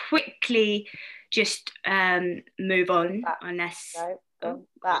quickly just move on unless. No,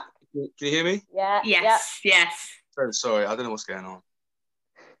 back. Can you hear me? Yeah. Yes, yes. Very sorry, I don't know what's going on.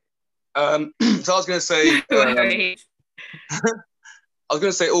 So I was going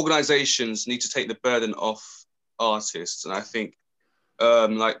to say, organisations need to take the burden off artists, and I think,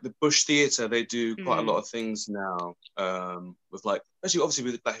 like the Bush Theatre, they do quite a lot of things now, with like, especially obviously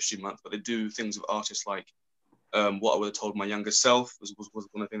with Black History Month, but they do things with artists like, What I Would Have Told My Younger Self was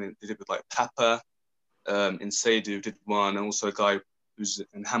one of the things they did with like Papa, Insadu did one, and also a guy who's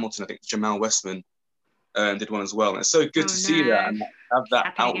in Hamilton, I think Jamal Westman, did one as well. And it's so good to see that and have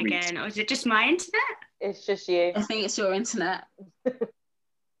that outreach. Again. Or is it just my internet? It's just you. I think it's your internet.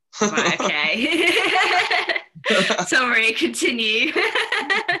 Right, okay. Sorry, continue.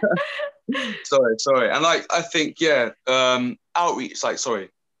 sorry. And like, I think, outreach,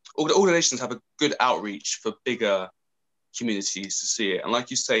 organizations have a good outreach for bigger communities to see it. And like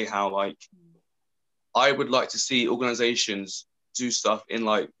you say, how like, I would like to see organizations do stuff in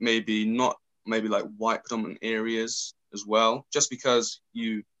like, maybe like white predominant areas as well, just because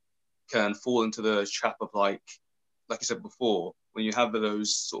you can fall into the trap of like you said before, when you have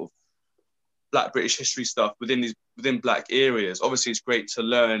those sort of Black British history stuff within Black areas. Obviously, it's great to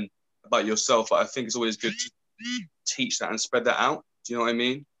learn about yourself, but I think it's always good to teach that and spread that out. Do you know what I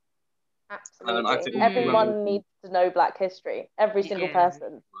mean? Absolutely. I think everyone needs to know Black history. Every single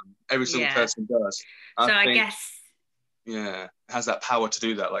person. Every single person does. I guess. Yeah, it has that power to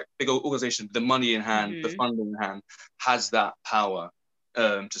do that. Like big organization, the money in hand, the funding in hand, has that power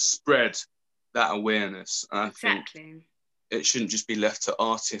to spread that awareness. And I think it shouldn't just be left to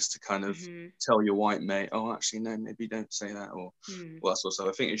artists to kind of tell your white mate, oh, actually, no, maybe don't say that, or that sort of stuff.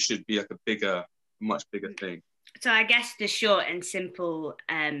 I think it should be like a much bigger thing. So I guess the short and simple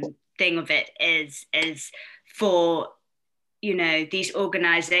thing of it is for, you know, these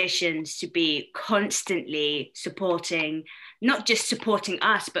organizations to be constantly supporting, not just supporting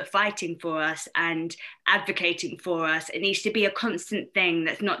us, but fighting for us and advocating for us. It needs to be a constant thing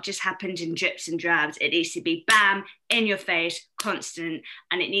that's not just happened in drips and drabs. It needs to be bam, in your face, constant,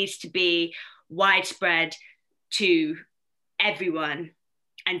 and it needs to be widespread to everyone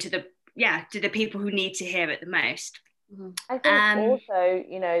and to the people who need to hear it the most. I think also,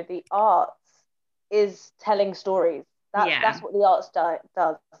 you know, the arts is telling stories. That's what the arts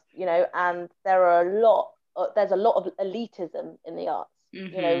does, you know, and there's a lot of elitism in the arts.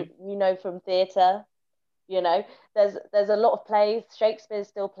 You know, from theatre, you know, there's a lot of plays, Shakespeare's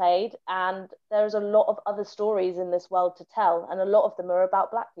still played, and there's a lot of other stories in this world to tell, and a lot of them are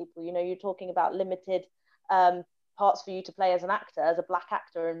about Black people. You know, you're talking about limited parts for you to play as an actor, as a black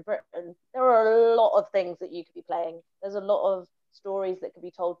actor in Britain, there are a lot of things that you could be playing. There's a lot of stories that could be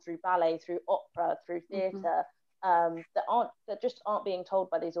told through ballet, through opera, through theatre, that just aren't being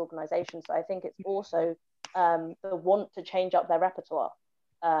told by these organisations. So I think it's also the want to change up their repertoire,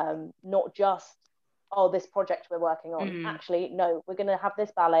 not just, oh, this project we're working on. Actually, no, we're going to have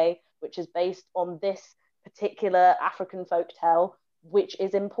this ballet which is based on this particular African folktale, which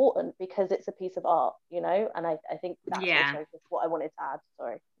is important because it's a piece of art, you know. And I think that's also just what I wanted to add.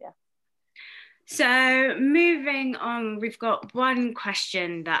 Sorry. So moving on, we've got one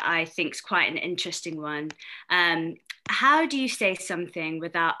question that I think is quite an interesting one. How do you say something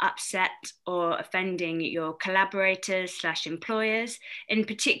without upset or offending your collaborators / employers, in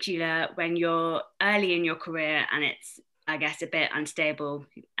particular when you're early in your career and it's, I guess, a bit unstable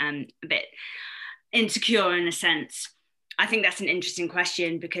and a bit insecure in a sense? I think that's an interesting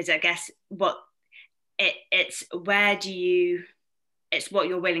question, because I guess it's what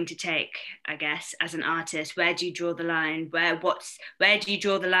you're willing to take, I guess, as an artist. Where do you draw the line? Where do you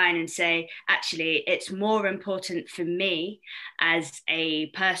draw the line and say, actually, it's more important for me as a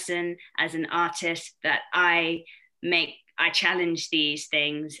person, as an artist, that I challenge these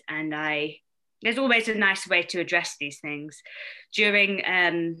things, and there's always a nice way to address these things. During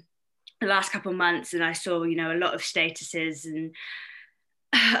the last couple of months, and I saw, a lot of statuses and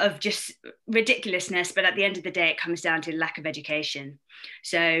of just ridiculousness, but at the end of the day it comes down to lack of education.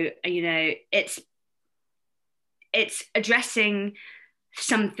 So it's addressing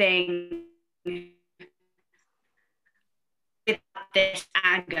something without this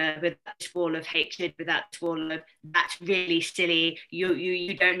anger, without this wall of hatred, without this wall of that's really silly,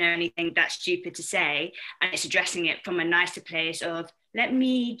 you don't know anything, that's stupid to say. And it's addressing it from a nicer place of, let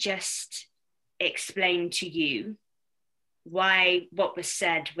me just explain to you why what was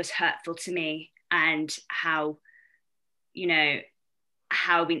said was hurtful to me, and how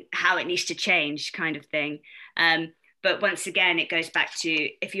it needs to change, kind of thing. But once again, it goes back to,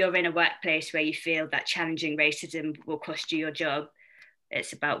 if you're in a workplace where you feel that challenging racism will cost you your job,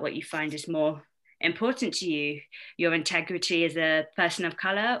 it's about what you find is more important to you, your integrity as a person of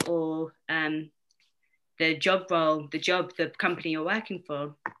color, or the job role, the company you're working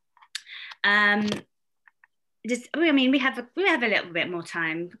for. We have a little bit more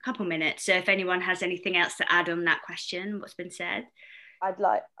time, a couple minutes. So if anyone has anything else to add on that question, what's been said.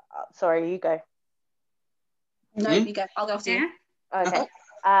 Sorry, you go. No, you go. I'll go after you. Okay.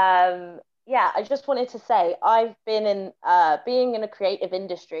 I just wanted to say, I've been in being in a creative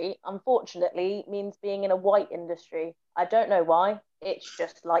industry, unfortunately, means being in a white industry. I don't know why. It's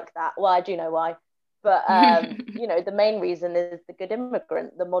just like that. Well, I do know why. But, the main reason is the good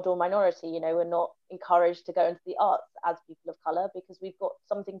immigrant, the model minority. We're not encouraged to go into the arts as people of colour, because we've got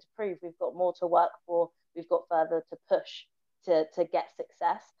something to prove. We've got more to work for. We've got further to push to get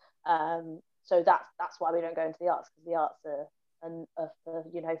success. So that's why we don't go into the arts, because the arts are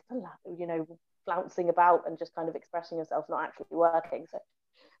flouncing about and just kind of expressing yourself, not actually working. So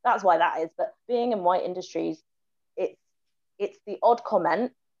that's why that is. But being in white industries, it's the odd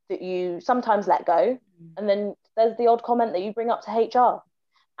comment that you sometimes let go, and then there's the odd comment that you bring up to HR.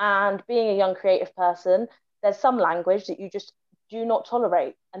 And being a young creative person, there's some language that you just do not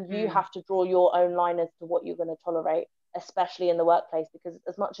tolerate, and you have to draw your own line as to what you're going to tolerate, especially in the workplace, because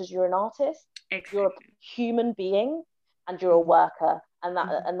as much as you're an artist, you're a human being and you're a worker, and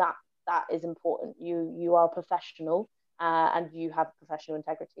that is important. You are a professional, and you have professional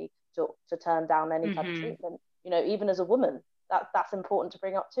integrity to turn down any type of treatment. Even as a woman, that's important to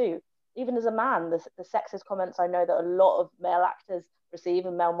bring up too. Even as a man, the sexist comments I know that a lot of male actors receive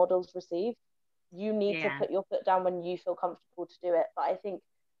and male models receive, you need to put your foot down when you feel comfortable to do it. But I think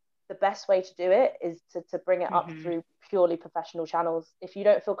the best way to do it is to bring it up through purely professional channels. If you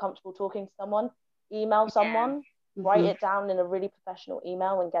don't feel comfortable talking to someone, email someone, write it down in a really professional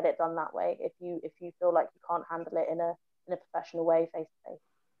email and get it done that way, if you feel like you can't handle it in a professional way, face to face.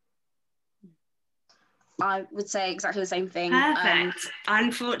 I would say exactly the same thing. Perfect.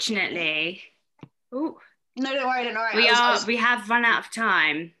 Unfortunately, no, don't worry. We have run out of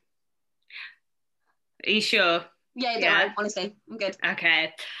time. Are you sure? Yeah, don't worry. Honestly, I'm good.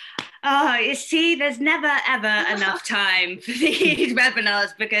 Okay. Oh, you see, there's never ever enough time for these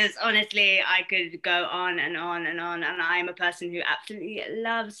webinars, because honestly, I could go on and on and on, and I'm a person who absolutely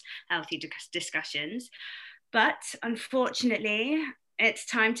loves healthy discussions. But unfortunately, it's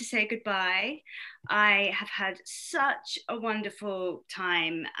time to say goodbye. I have had such a wonderful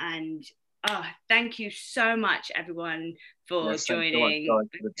time, and thank you so much, everyone, for joining. For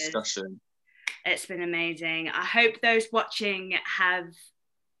the discussion. It's been amazing. I hope those watching have,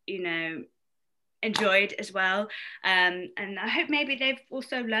 enjoyed as well. And I hope maybe they've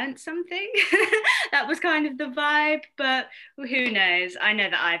also learned something. That was kind of the vibe, but who knows? I know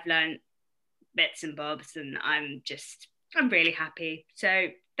that I've learned bits and bobs, and I'm really happy. So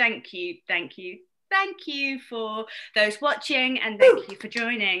thank you for those watching, and thank you for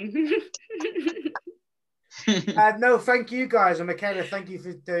joining. No, thank you guys, and Michaela, thank you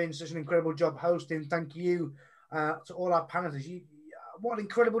for doing such an incredible job hosting. Thank you to all our panelists. What an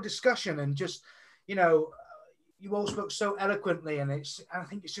incredible discussion, and just, you know, you all spoke so eloquently, and I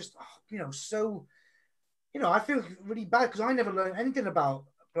think it's just, you know, so, you know, I feel really bad because I never learned anything about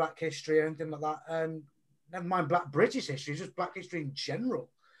Black history or anything like that, and never mind Black British history, just Black history in general.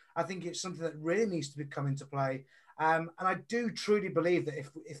 I think it's something that really needs to come into play, and I do truly believe that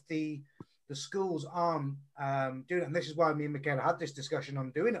if the schools aren't doing it, and this is why me and Michaela had this discussion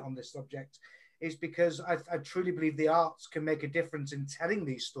on doing it on this subject, is because I truly believe the arts can make a difference in telling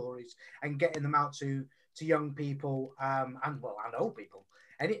these stories and getting them out to young people and old people.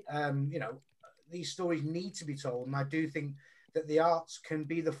 And you know, these stories need to be told, and I do think that the arts can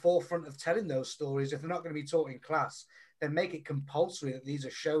be the forefront of telling those stories. If they're not going to be taught in class, then make it compulsory that these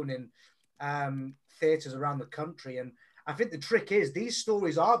are shown in theatres around the country. And I think the trick is these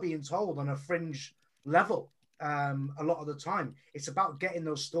stories are being told on a fringe level a lot of the time. It's about getting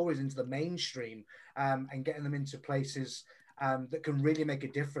those stories into the mainstream and getting them into places that can really make a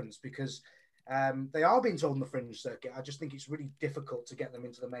difference, because they are being told on the fringe circuit. I just think it's really difficult to get them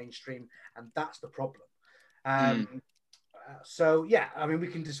into the mainstream, and that's the problem. So, yeah, I mean, we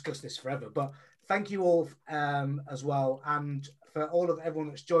can discuss this forever, but thank you all as well. And for everyone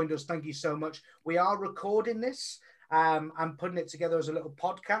that's joined us, thank you so much. We are recording this. I'm putting it together as a little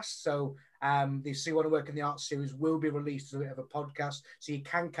podcast. So the So You Want to Work in the Arts series will be released as a bit of a podcast. So you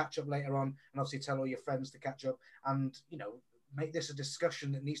can catch up later on, and obviously tell all your friends to catch up, and, you know, make this a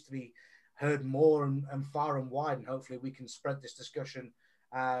discussion that needs to be heard more and far and wide. And hopefully we can spread this discussion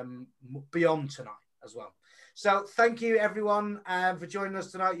beyond tonight as well. So thank you, everyone, for joining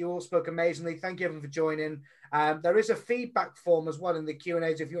us tonight. You all spoke amazingly. Thank you, everyone, for joining. There is a feedback form as well in the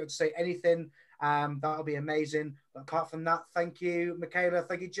Q&As. If you want to say anything, that'll be amazing. But apart from that, thank you, Michaela.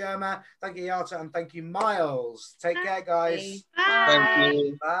 Thank you, Jerma. Thank you, Yata. And thank you, Miles. Take care, guys. Bye. Thank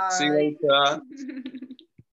you. Bye. See you later.